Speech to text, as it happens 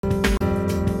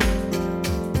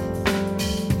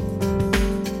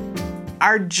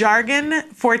our jargon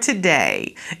for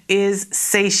today is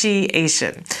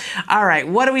satiation. All right,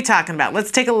 what are we talking about?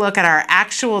 Let's take a look at our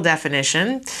actual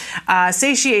definition.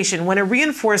 Satiation, when a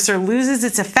reinforcer loses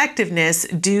its effectiveness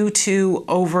due to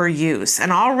overuse.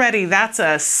 And already that's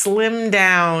a slimmed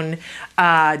down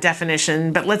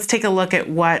definition, but let's take a look at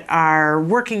what our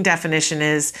working definition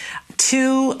is.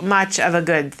 Too much of a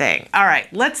good thing. All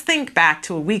right, let's think back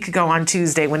to a week ago on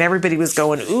Tuesday when everybody was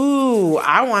going, ooh,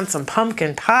 I want some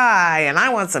pumpkin pie and I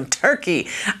want some turkey.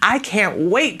 I can't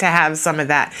wait to have some of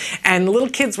that. And little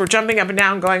kids were jumping up and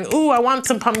down going, ooh, I want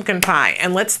some pumpkin pie.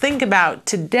 And let's think about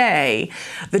today,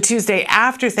 the Tuesday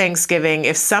after Thanksgiving,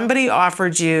 if somebody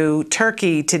offered you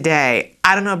turkey today,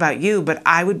 I don't know about you, but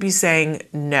I would be saying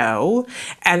no.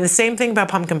 And the same thing about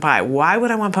pumpkin pie. Why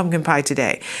would I want pumpkin pie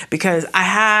today? Because I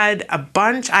had a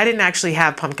bunch, I didn't actually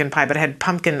have pumpkin pie, but I had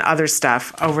pumpkin other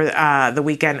stuff over the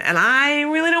weekend. And I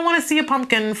really don't want to see a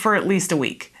pumpkin for at least a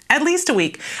week. At least a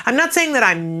week. I'm not saying that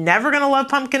I'm never going to love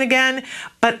pumpkin again,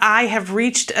 but I have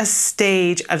reached a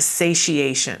stage of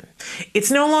satiation.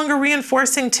 It's no longer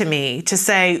reinforcing to me to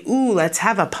say, ooh, let's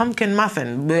have a pumpkin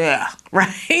muffin, bleh,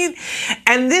 right?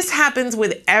 And this happens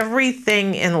with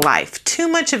everything in life. Too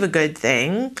much of a good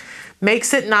thing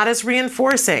makes it not as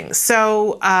reinforcing.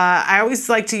 So I always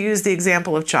like to use the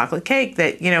example of chocolate cake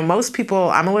that, most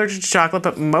people, I'm allergic to chocolate,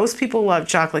 but most people love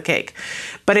chocolate cake.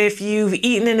 But if you've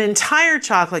eaten an entire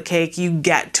chocolate cake, you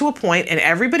get to a point, and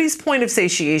everybody's point of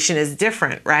satiation is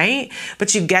different, right?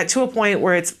 But you get to a point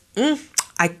where it's,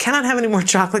 I cannot have any more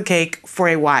chocolate cake for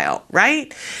a while,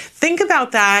 right? Think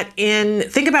about that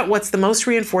think about what's the most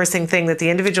reinforcing thing that the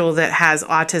individual that has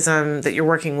autism that you're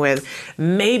working with,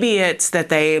 maybe it's that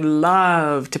they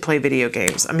love to play video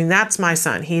games. I mean, that's my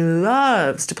son. He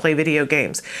loves to play video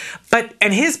games.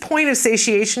 And his point of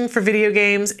satiation for video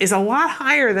games is a lot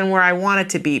higher than where I want it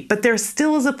to be. But there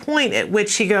still is a point at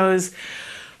which he goes,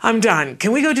 I'm done.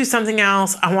 Can we go do something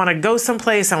else? I want to go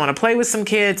someplace. I want to play with some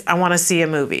kids. I want to see a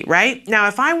movie, right? Now,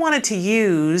 if I wanted to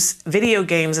use video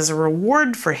games as a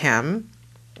reward for him,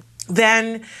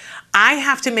 then I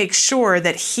have to make sure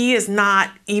that he is not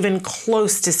even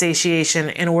close to satiation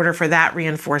in order for that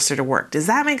reinforcer to work. Does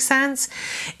that make sense?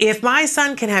 If my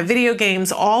son can have video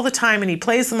games all the time and he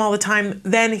plays them all the time,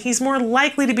 then he's more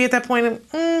likely to be at that point of,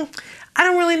 I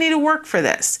don't really need to work for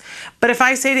this. But if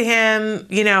I say to him,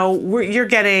 you're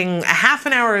getting a half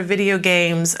an hour of video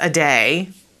games a day,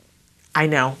 I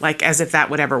know, like as if that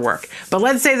would ever work. But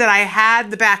let's say that I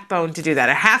had the backbone to do that,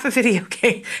 half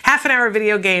an hour of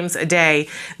video games a day,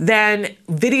 then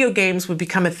video games would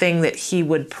become a thing that he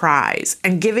would prize.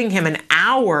 And giving him an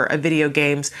hour of video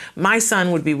games, my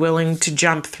son would be willing to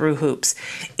jump through hoops.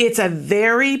 It's a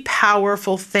very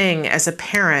powerful thing as a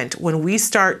parent when we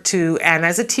start to, and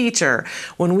as a teacher,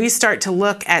 when we start to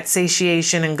look at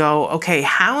satiation and go, okay,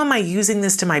 how am I using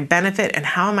this to my benefit and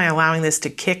how am I allowing this to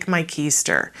kick my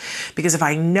keister? Because if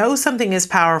I know something is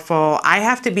powerful, I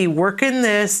have to be working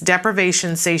this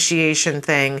deprivation satiation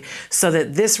thing so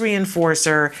that this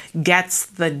reinforcer gets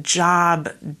the job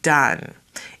done.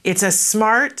 It's a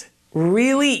smart,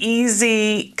 really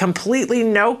easy, completely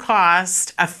no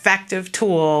cost, effective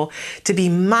tool to be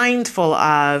mindful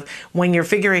of when you're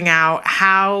figuring out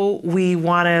how we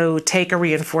want to take a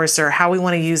reinforcer, how we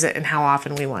want to use it, and how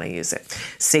often we want to use it.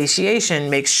 Satiation,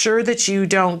 make sure that you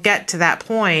don't get to that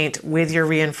point with your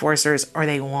reinforcers or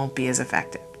they won't be as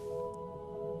effective.